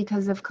stalled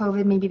because of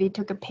COVID. Maybe they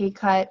took a pay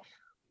cut,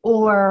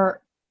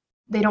 or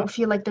they don't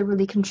feel like they're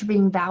really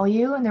contributing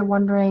value, and they're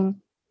wondering,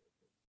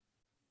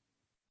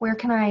 where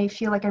can I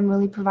feel like I'm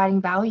really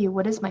providing value?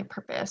 What is my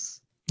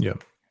purpose? Yeah.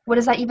 What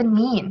does that even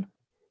mean?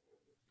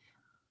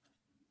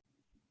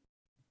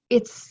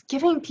 It's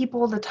giving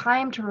people the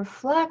time to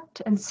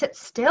reflect and sit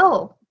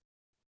still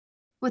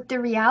with the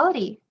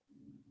reality.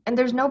 And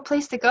there's no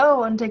place to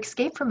go and to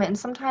escape from it. And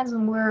sometimes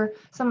some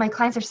of my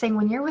clients are saying,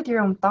 when you're with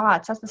your own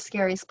thoughts, that's the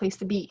scariest place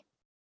to be.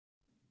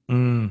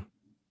 Mm,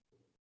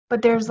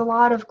 But there's a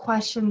lot of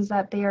questions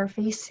that they are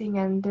facing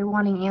and they're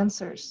wanting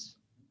answers.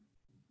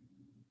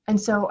 And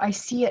so I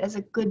see it as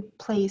a good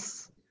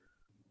place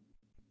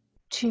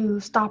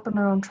to stop in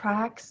our own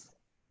tracks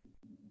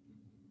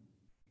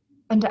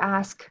and to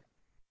ask,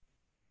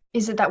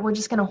 is it that we're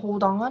just going to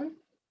hold on,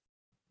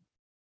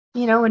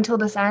 until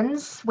this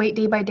ends, wait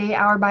day by day,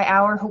 hour by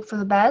hour, hope for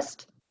the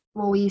best?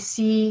 Will we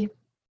see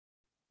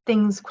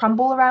things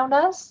crumble around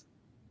us?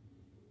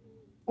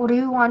 Or do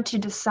we want to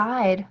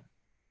decide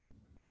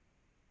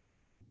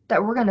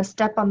that we're going to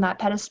step on that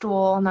pedestal,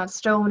 on that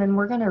stone, and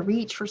we're going to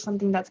reach for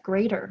something that's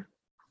greater?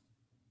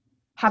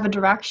 Have a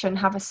direction,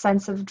 have a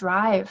sense of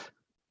drive.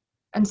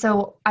 And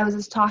so I was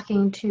just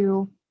talking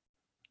to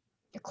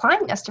a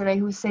client yesterday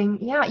who was saying,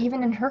 yeah,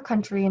 even in her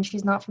country, and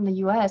she's not from the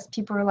US,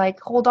 people are like,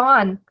 hold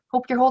on,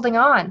 hope you're holding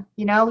on,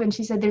 you know? And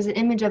she said there's an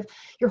image of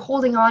you're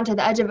holding on to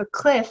the edge of a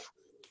cliff.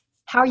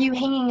 How are you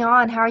hanging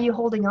on? How are you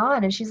holding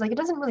on? And she's like, it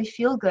doesn't really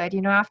feel good,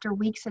 you know, after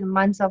weeks and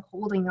months of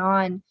holding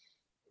on.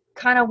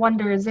 Kind of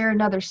wonder, is there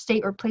another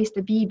state or place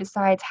to be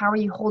besides how are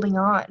you holding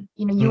on?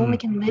 You know, you only Mm,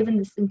 can live in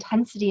this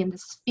intensity and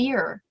this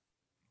fear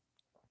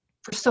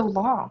for so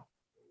long.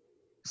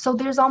 So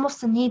there's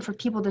almost a need for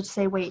people to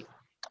say, wait,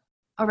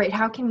 all right,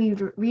 how can we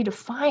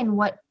redefine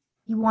what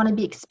you want to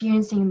be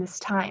experiencing in this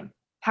time,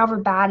 however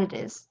bad it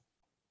is?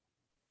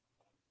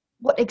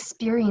 What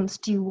experience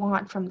do you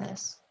want from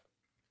this?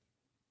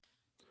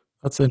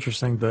 that's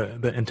interesting.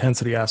 The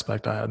intensity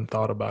aspect I hadn't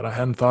thought about. I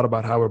hadn't thought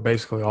about how we're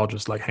basically all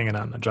just like hanging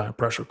out in a giant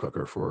pressure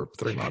cooker for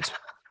 3 months.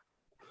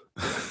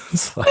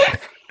 It's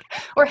like,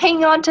 Or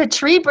hanging on to a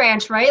tree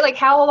branch, right? Like,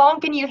 how long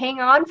can you hang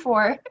on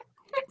for?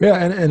 yeah,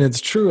 and it's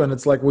true. And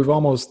it's like we've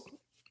almost,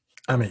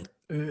 I mean,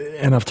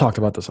 and I've talked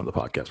about this on the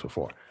podcast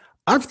before.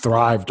 I've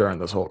thrived during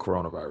this whole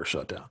coronavirus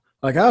shutdown.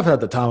 Like I've had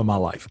the time of my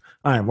life.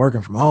 I am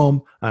working from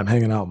home. I'm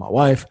hanging out with my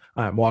wife.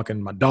 I'm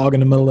walking my dog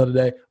in the middle of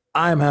the day.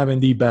 I am having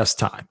the best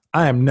time.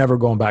 I am never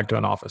going back to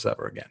an office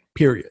ever again.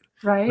 Period.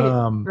 Right,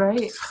 Um,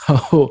 right.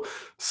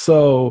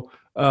 so,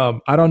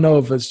 I don't know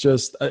if it's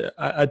just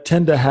I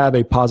tend to have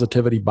a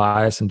positivity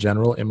bias in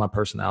general in my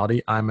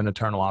personality. I'm an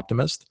eternal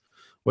optimist,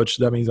 which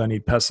that means I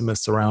need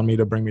pessimists around me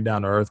to bring me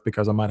down to earth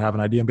because I might have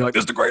an idea and be like,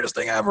 "This is the greatest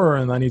thing ever,"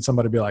 and I need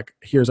somebody to be like,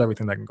 "Here's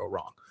everything that can go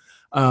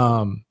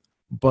wrong."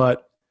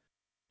 But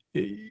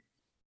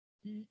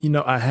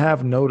I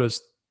have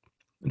noticed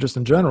just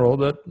in general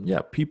that yeah,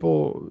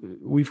 people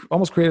we've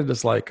almost created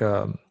this like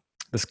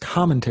this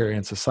commentary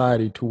in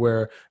society to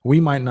where we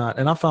might not.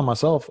 And I found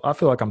myself, I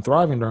feel like I'm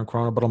thriving during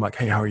Corona, but I'm like,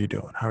 hey, how are you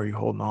doing? How are you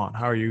holding on?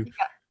 How are you?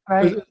 Yeah,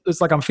 right.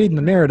 It's like I'm feeding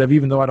the narrative,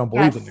 even though I don't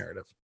believe the Yes.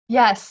 narrative.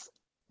 Yes.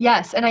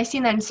 Yes. And I've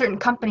seen that in certain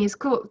companies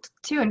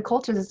too, in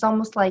cultures. It's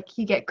almost like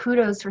you get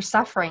kudos for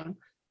suffering.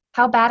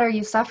 How bad are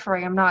you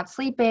suffering? I'm not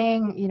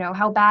sleeping. You know,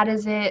 how bad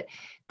is it?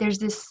 There's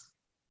this,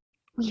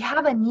 we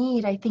have a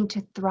need, I think,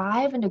 to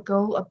thrive and to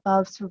go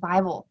above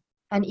survival.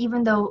 And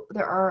even though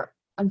there are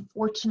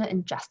unfortunate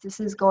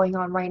injustices going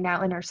on right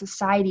now in our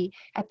society,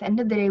 at the end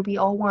of the day, we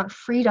all want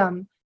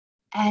freedom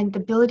and the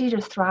ability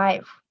to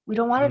thrive. We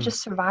don't want to Mm,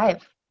 just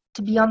survive,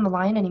 to be on the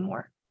line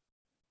anymore,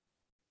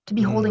 to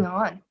be mm. holding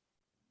on.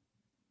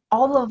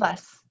 All of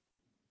us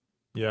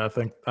Yeah, I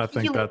think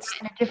feel it that's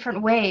in a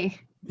different way.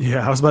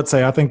 yeah. I was about to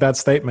say I think that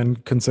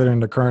statement, considering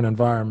the current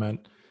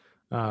environment,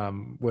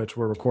 which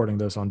we're recording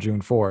this on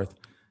June 4th,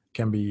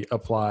 can be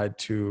applied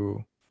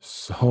to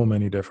so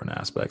many different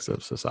aspects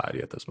of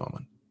society at this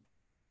moment.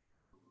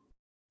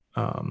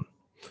 Um,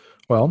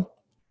 well,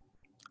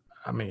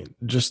 I mean,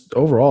 just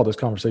overall, this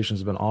conversation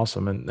has been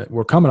awesome, and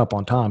we're coming up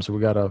on time, so we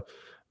gotta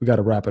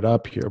wrap it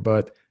up here.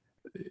 But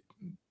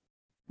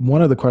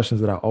one of the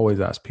questions that I always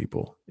ask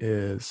people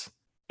is,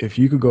 if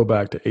you could go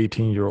back to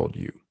 18-year-old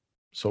you,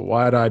 so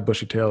wide-eyed,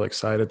 bushy-tailed,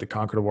 excited to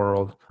conquer the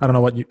world. I don't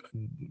know what you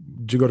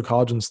did. You go to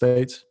college in the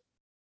States?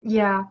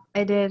 Yeah,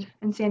 I did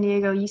in San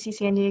Diego, UC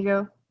San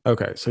Diego.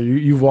 Okay, so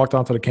you've walked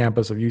onto the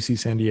campus of UC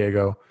San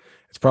Diego.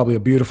 It's probably a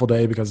beautiful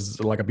day because it's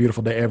like a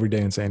beautiful day every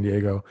day in San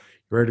Diego.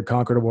 You're ready to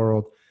conquer the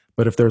world.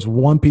 But if there's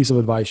one piece of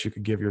advice you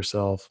could give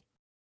yourself,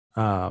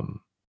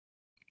 um,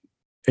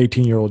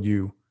 18-year-old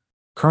you,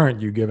 current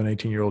you, give an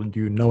 18-year-old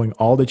you, knowing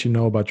all that you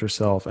know about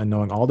yourself and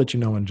knowing all that you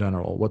know in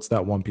general, what's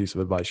that one piece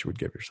of advice you would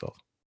give yourself?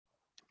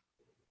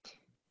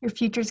 Your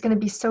future is going to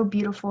be so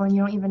beautiful and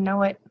you don't even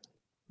know it.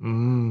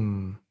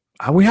 Mm.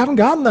 We haven't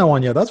gotten that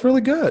one yet. That's really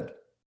good.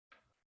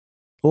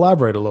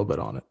 Elaborate a little bit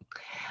on it.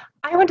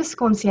 I went to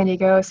school in San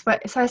Diego, so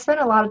I spent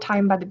a lot of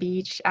time by the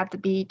beach, at the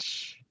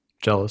beach.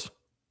 Jealous.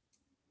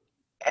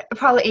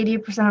 Probably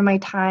 80% of my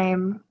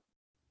time.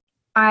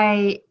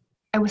 I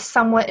I was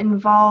somewhat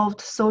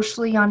involved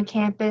socially on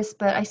campus,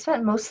 but I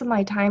spent most of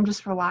my time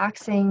just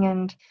relaxing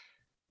and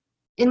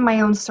in my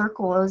own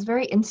circle. It was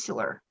very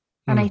insular.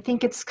 And I Mm.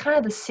 think it's kind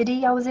of the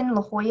city I was in,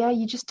 La Jolla.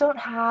 You just don't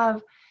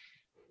have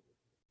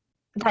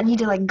that need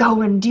to like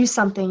go and do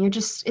something.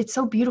 It's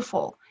so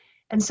beautiful.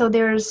 And so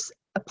there's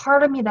a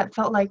part of me that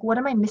felt like, what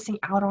am I missing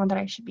out on that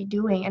I should be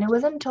doing? And it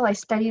wasn't until I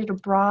studied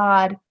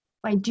abroad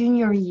my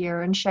junior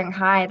year in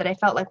Shanghai that I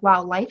felt like,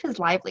 wow, life is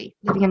lively.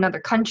 Living in another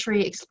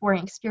country,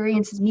 exploring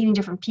experiences, meeting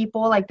different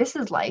people, like this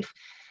is life.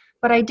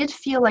 But I did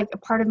feel like a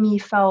part of me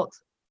felt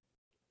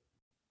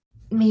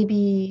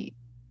maybe,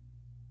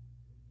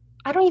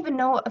 I don't even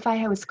know if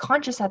I was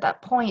conscious at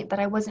that point that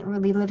I wasn't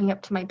really living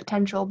up to my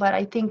potential. But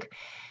I think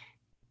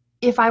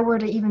if I were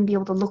to even be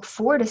able to look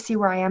forward to see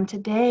where I am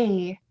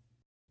today,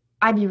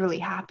 I'd be really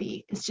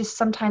happy. It's just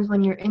sometimes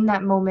when you're in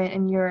that moment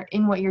and you're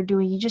in what you're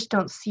doing, you just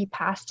don't see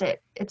past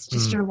it. It's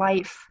just Mm. your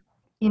life.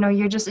 You know,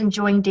 you're just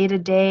enjoying day to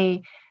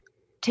day.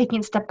 taking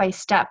it step by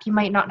step. You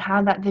might not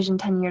have that vision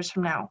 10 years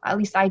from now. At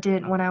least I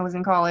didn't when I was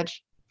in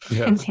college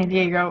in San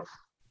Diego.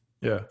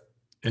 Yeah.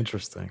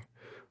 Interesting.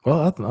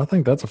 Well, I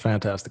think that's a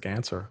fantastic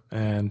answer.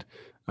 And,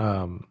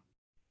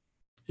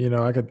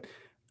 I could,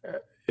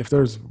 if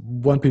there's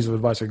one piece of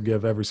advice I could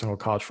give every single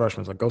college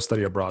freshman, is like, go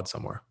study abroad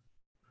somewhere,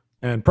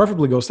 and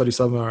preferably go study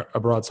somewhere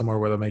abroad, somewhere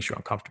where that makes you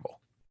uncomfortable.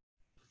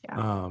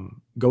 Yeah.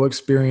 Go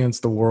experience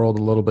the world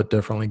a little bit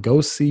differently.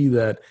 Go see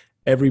that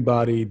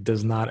everybody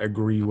does not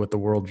agree with the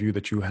worldview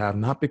that you have,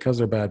 not because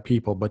they're bad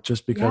people, but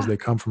just because they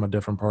come from a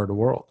different part of the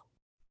world.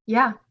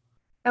 Yeah.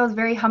 That was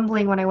very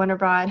humbling when I went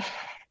abroad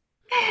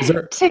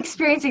to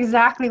experience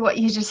exactly what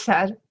you just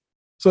said.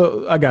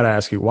 So I got to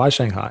ask you, why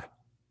Shanghai?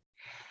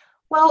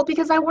 Well,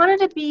 because I wanted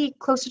to be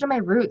closer to my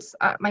roots.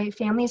 My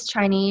family is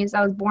Chinese.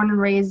 I was born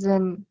and raised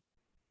in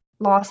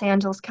Los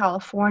Angeles,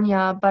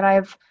 California, but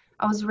I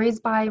was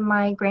raised by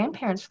my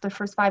grandparents for the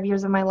first 5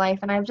 years of my life,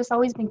 and I've just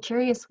always been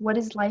curious, what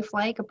is life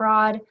like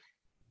abroad?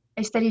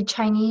 I studied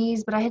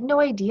Chinese, but I had no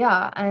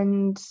idea,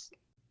 and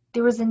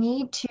there was a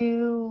need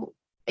to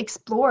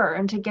explore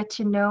and to get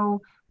to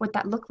know what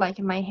that looked like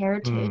in my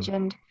heritage.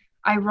 And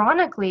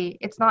ironically,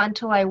 it's not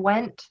until I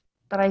went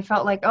that I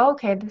felt like, oh,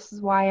 okay, this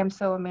is why I'm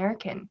so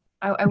American.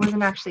 I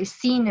wasn't actually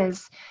seen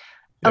as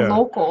a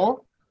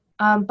local,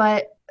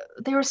 but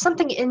there was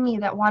something in me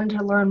that wanted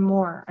to learn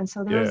more. And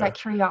so there was that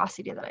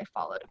curiosity that I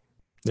followed.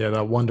 Yeah,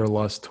 that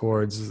wanderlust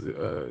towards,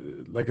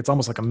 like, it's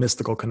almost like a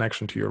mystical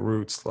connection to your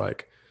roots.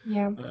 Like,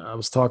 I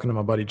was talking to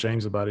my buddy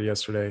James about it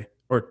yesterday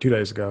or 2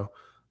 days ago.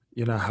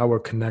 How we're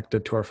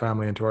connected to our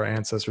family and to our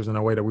ancestors in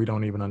a way that we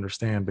don't even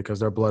understand, because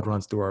their blood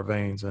runs through our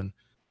veins. And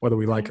whether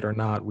we like it or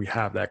not, we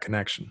have that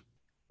connection.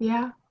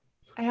 Yeah.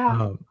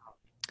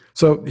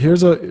 So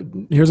here's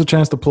a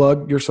chance to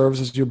plug your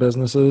services, your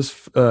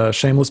businesses.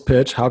 Shameless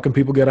pitch. How can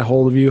people get a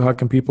hold of you? How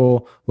can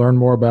people learn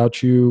more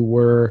about you?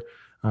 Where,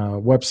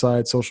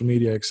 website, social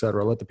media,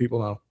 etc. Let the people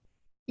know.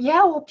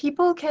 Yeah, well,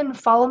 people can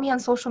follow me on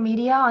social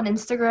media. On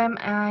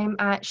Instagram, I'm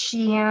at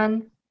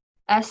Shian,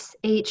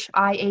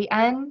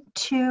 SHIAN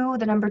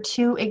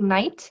 2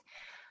 Ignite.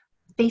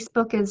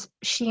 Facebook is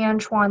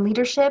Shian Chuan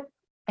Leadership.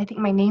 I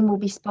think my name will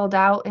be spelled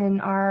out in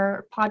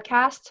our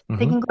podcast.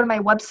 They can go to my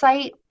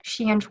website,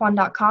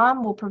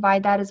 shianchuan.com. We'll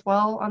provide that as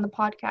well on the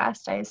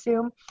podcast, I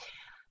assume.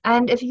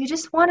 And if you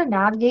just want to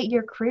navigate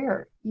your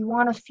career, you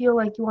want to feel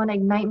like you want to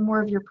ignite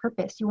more of your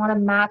purpose, you want to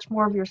match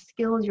more of your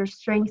skills, your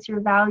strengths,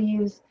 your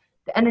values,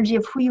 the energy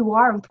of who you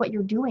are with what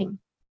you're doing.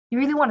 You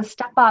really want to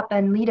step up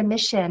and lead a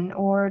mission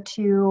or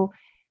to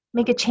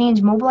make a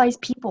change, mobilize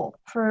people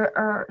for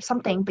or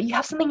something, but you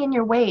have something in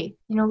your way,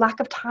 lack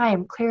of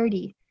time,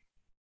 clarity,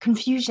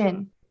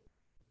 confusion.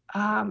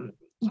 You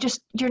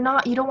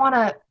don't want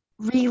to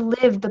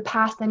relive the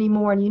past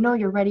anymore, and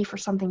you're ready for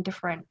something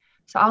different.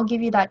 So I'll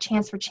give you that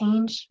chance for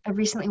change. I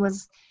recently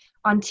was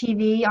on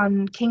TV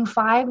on King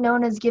 5,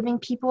 known as giving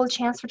people a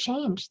chance for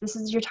change. This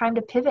is your time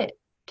to pivot,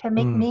 to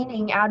make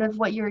meaning out of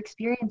what you're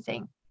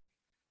experiencing.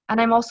 And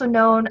I'm also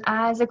known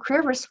as a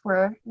career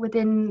whisperer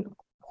within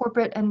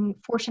corporate and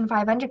Fortune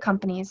 500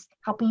 companies,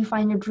 helping you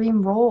find your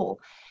dream role.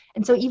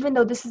 And so even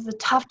though this is a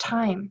tough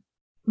time,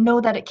 know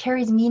that it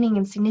carries meaning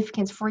and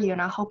significance for you,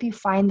 and I'll help you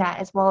find that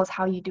as well as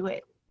how you do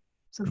it.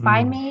 So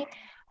find me,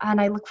 and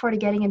I look forward to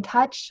getting in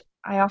touch.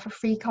 I offer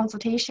free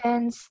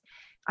consultations.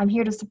 I'm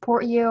here to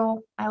support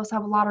you. I also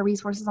have a lot of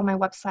resources on my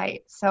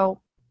website. So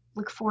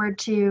look forward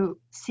to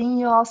seeing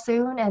you all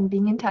soon and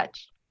being in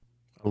touch.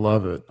 I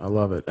love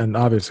it. And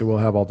obviously we'll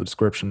have all the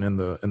description in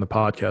the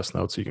podcast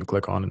notes, so you can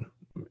click on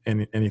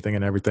anything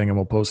and everything, and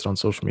we'll post it on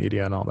social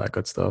media and all that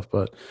good stuff.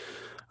 But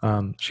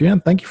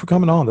Shian, thank you for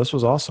coming on. This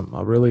was awesome.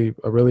 I really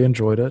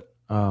enjoyed it.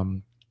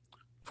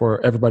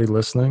 For everybody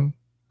listening,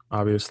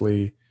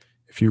 obviously,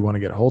 if you want to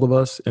get a hold of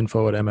us,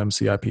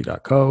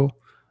 info@mmcip.co.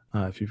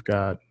 If you've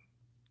got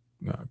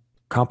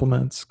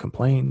compliments,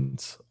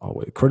 complaints,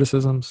 always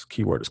criticisms,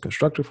 keyword is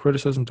constructive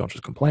criticism. Don't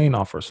just complain,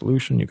 offer a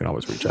solution. You can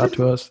always reach out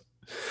to us.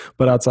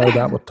 But outside of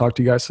that, we'll talk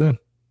to you guys soon.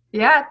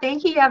 Yeah,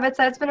 thank you,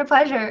 Yavitsa. It's been a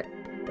pleasure.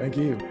 Thank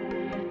you.